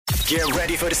Get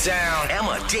ready for the sound.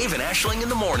 Emma, Dave, and Ashling in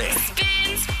the morning.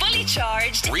 Spins Fully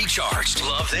Charged. Recharged.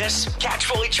 Love this? Catch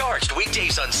Fully Charged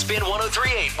weekdays on Spin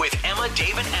 103.8 with Emma,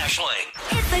 Dave, and Ashling.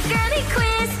 It's the girly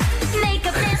quiz. Make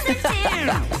up this tune.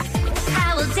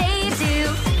 How will Dave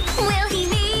do? Will he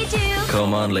need you?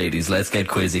 Come on, ladies, let's get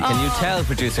quizzy. Can you tell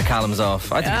producer Callum's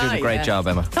off? I think you're doing a great job,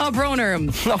 Emma. Top Broner.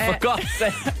 Oh, for God's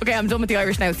sake. Okay, I'm done with the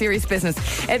Irish now. Serious business.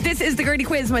 This is the Girly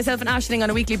Quiz. Myself and Aisling on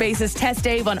a weekly basis test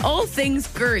Dave on all things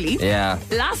girly. Yeah.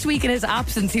 Last week in his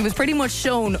absence, he was pretty much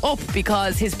shown up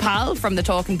because his pal from the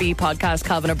Talk and Bee podcast,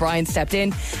 Calvin O'Brien, stepped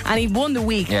in and he won the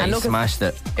week. Yeah, and he look, smashed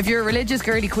it. If you're a religious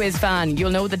Girly Quiz fan,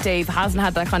 you'll know that Dave hasn't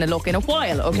had that kind of luck in a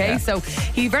while, okay? Yeah. So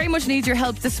he very much needs your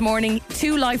help this morning.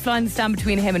 2 lifelines stand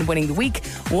between him and winning the week.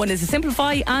 One is a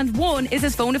simplify and one is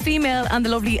his phone a female, and the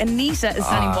lovely Anita is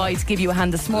standing by to give you a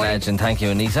hand this morning. Legend, thank you,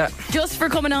 Anita. Just for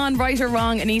coming on, right or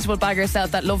wrong, Anita will bag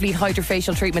herself that lovely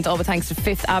hydrofacial treatment, all with thanks to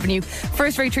Fifth Avenue.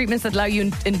 First-rate treatments that allow you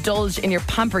to indulge in your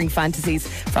pampering fantasies.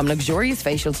 From luxurious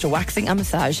facials to waxing and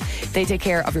massage, they take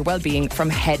care of your well-being from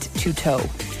head to toe.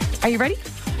 Are you ready?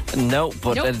 No,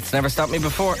 but Nope. it's never stopped me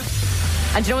before.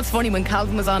 And you know what's funny? When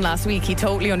Calvin was on last week, he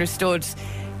totally understood.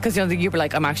 Because you were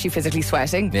like, I'm actually physically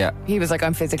sweating. Yeah. He was like,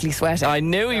 I'm physically sweating. I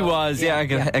knew he was. Yeah, I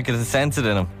could sense it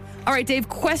in him. All right, Dave,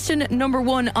 question number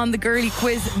 1 on the Girly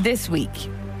Quiz this week.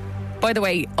 By the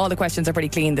way, all the questions are pretty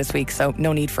clean this week, so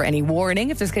no need for any warning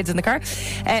if there's kids in the car.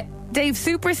 Dave,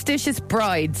 superstitious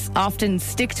brides often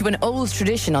stick to an old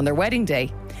tradition on their wedding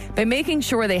day by making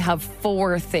sure they have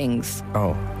 4 things.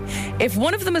 Oh. If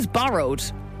one of them is borrowed,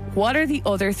 what are the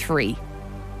other 3?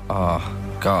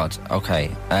 Oh, God.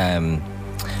 Okay.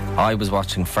 I was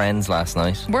watching Friends last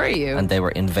night. Were you? And they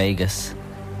were in Vegas.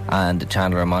 And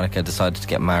Chandler and Monica decided to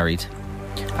get married.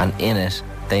 And in it,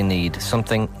 they need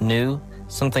something new,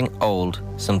 something old,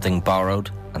 something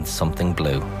borrowed, and something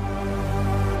blue.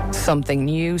 Something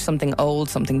new, something old,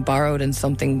 something borrowed, and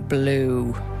something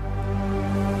blue.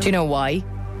 Do you know why?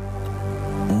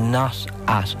 Not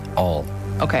at all.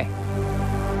 Okay.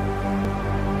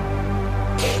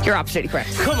 You're absolutely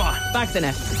correct. Come on. Back to the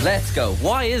net. Let's go.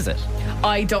 Why is it?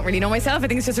 I don't really know myself. I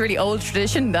think it's just a really old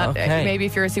tradition that Okay. maybe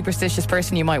if you're a superstitious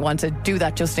person, you might want to do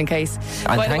that just in case. And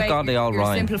By the thank way, God they all your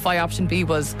rhyme. simplify option B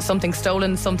was something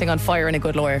stolen, something on fire, and a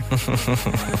good lawyer.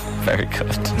 Very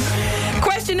good.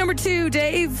 Question number 2,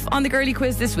 Dave, on the Girly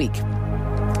Quiz this week.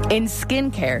 In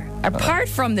skincare, apart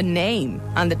from the name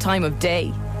and the time of day,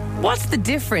 what's the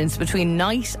difference between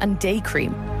night and day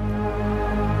cream?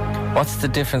 What's the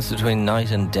difference between night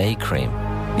and day cream?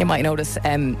 You might notice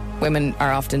women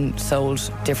are often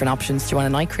sold different options. Do you want a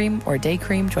night cream or a day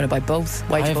cream? Do you want to buy both?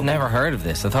 Why'd you I've book never them? heard of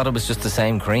this. I thought it was just the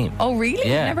same cream. Oh, really?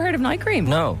 Yeah. You never heard of night cream?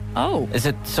 No. Oh. Is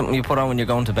it something you put on when you're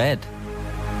going to bed?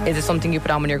 Is it something you put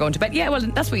on when you're going to bed? Yeah, well,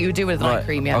 that's what you would do with the night Right.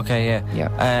 cream, yeah. Okay, yeah.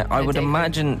 Yeah. I A would day cream.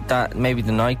 imagine that maybe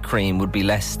the night cream would be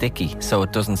less sticky, so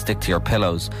it doesn't stick to your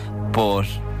pillows. But,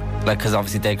 like, because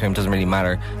obviously day cream doesn't really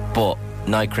matter. But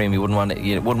night cream, you wouldn't want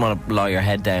to lie your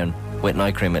head down with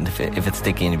night cream, and if it's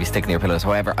sticky and you'd be sticking to your pillows.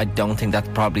 However, I don't think that's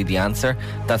probably the answer.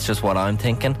 That's just what I'm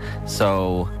thinking.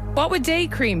 So What would day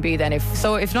cream be then?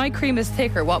 If night cream is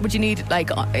thicker, what would you need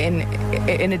like in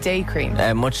a day cream?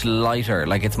 much lighter,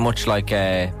 like it's much like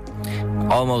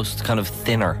almost kind of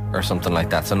thinner or something like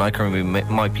that. So night cream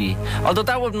might be, although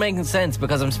that wouldn't make sense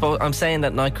because I'm saying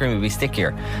that night cream would be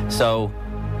stickier. So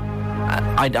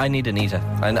I need Anita.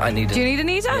 I need. Do you need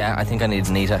Anita? Yeah, I think I need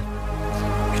Anita.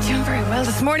 You're doing very well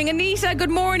this morning, Anita. Good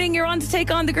morning. You're on to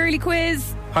take on the Girly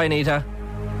Quiz. Hi, Anita.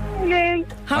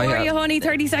 How Hi, are you, honey?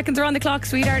 30 seconds are on the clock,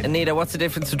 sweetheart. Anita, what's the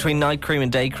difference between night cream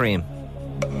and day cream?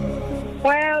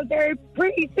 Well, they're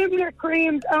pretty similar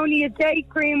creams, only a day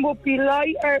cream would be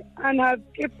lighter and have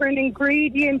different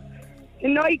ingredients. The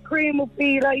night cream would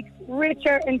be like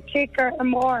richer and thicker and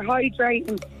more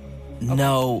hydrating.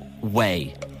 No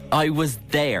way. I was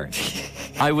there.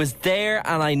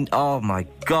 And oh my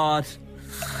God.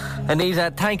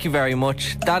 Anita, thank you very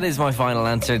much. That is my final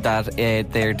answer, that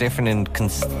they're different in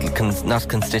not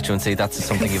constituency, that's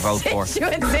something you vote for.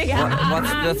 Constituency.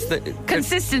 That's the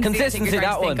Consistency. I think Consistency, you're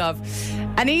that trying to one. think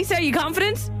of. Anita, are you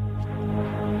confident?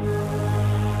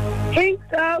 Think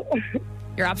so.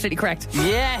 You're absolutely correct.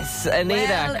 Yes, Anita,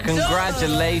 Well done.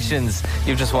 congratulations.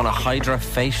 You've just won a Hydra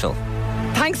facial.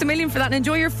 Thanks a million for that and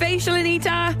enjoy your facial,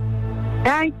 Anita.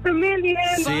 Thanks a million.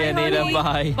 See you, Anita.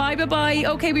 honey. Bye. Bye.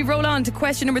 Okay, we roll on to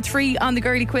question number 3 on the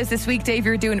Girly Quiz this week. Dave,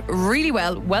 you're doing really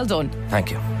well. Well done. Thank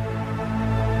you.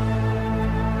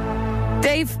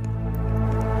 Dave,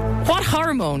 what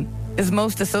hormone is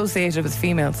most associated with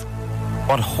females?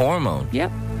 What hormone?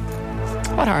 Yep.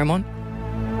 What hormone?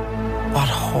 What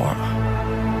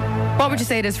hormone? What would you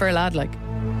say it is for a lad like?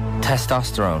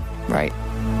 Testosterone. Right.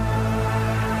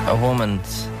 A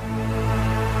woman's.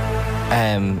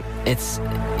 It's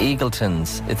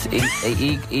Eagleton's. It's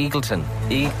Eagleton.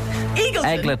 Eagleton.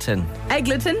 Eglinton.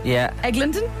 Eglinton? Yeah.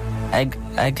 Eglinton?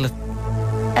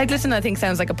 Eglinton, I think,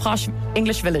 sounds like a posh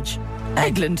English village.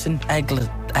 Eglinton. Eglinton.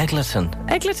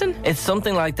 Eglinton? It's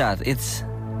something like that. It's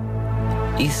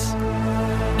East.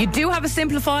 You do have a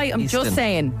simplify, I'm Easton. just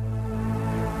saying.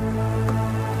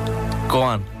 Go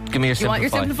on. Give me your simplify. You want your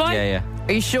simplify? Yeah.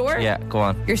 Are you sure? Yeah, go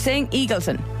on. You're saying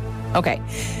Eagleton. Okay.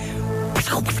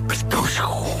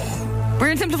 We're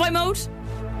in simplify mode.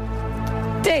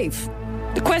 Dave,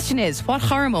 the question is, what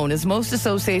hormone is most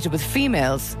associated with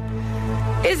females?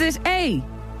 Is it A,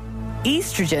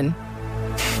 estrogen,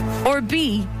 or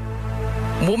B,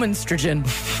 womanstrogen?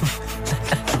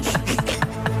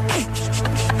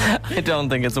 I don't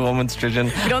think it's a woman's estrogen.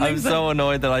 You don't think I'm so? so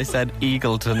annoyed that I said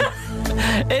Eagleton.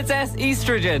 It's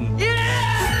estrogen.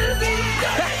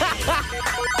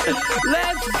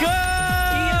 Let's go!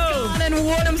 And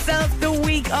won himself the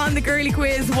week on the Girly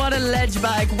Quiz. What a ledge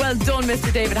bag. Well done,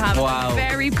 Mr. David Hamilton. Wow.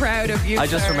 Very proud of you, I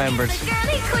just sir. remembered. The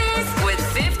Girly Quiz.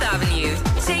 With Fifth Avenue,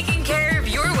 taking care of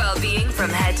your well-being from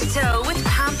head to toe with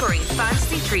pampering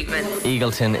fancy treatment.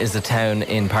 Eagleton is a town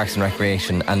in Parks and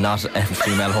Recreation and not a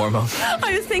female hormone.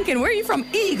 I was thinking, where are you from?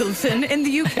 Eagleton in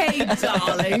the UK,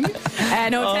 darling.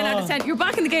 No, 10 out of 10. You're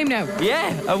back in the game now.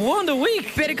 Yeah, I won the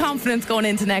week. Bit of confidence going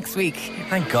into next week.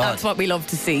 Thank God. That's what we love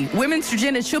to see. Women's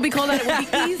estrogen, it should be called out. It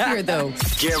will be easier, though.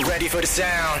 Get ready for the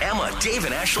sound. Emma, Dave,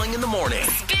 and Ashling in the morning.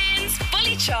 Spins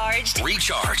Fully Charged.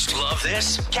 Recharged. Love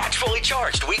this? Catch Fully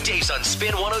Charged weekdays on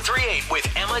Spin 103.8 with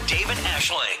Emma, Dave, and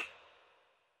Ashling.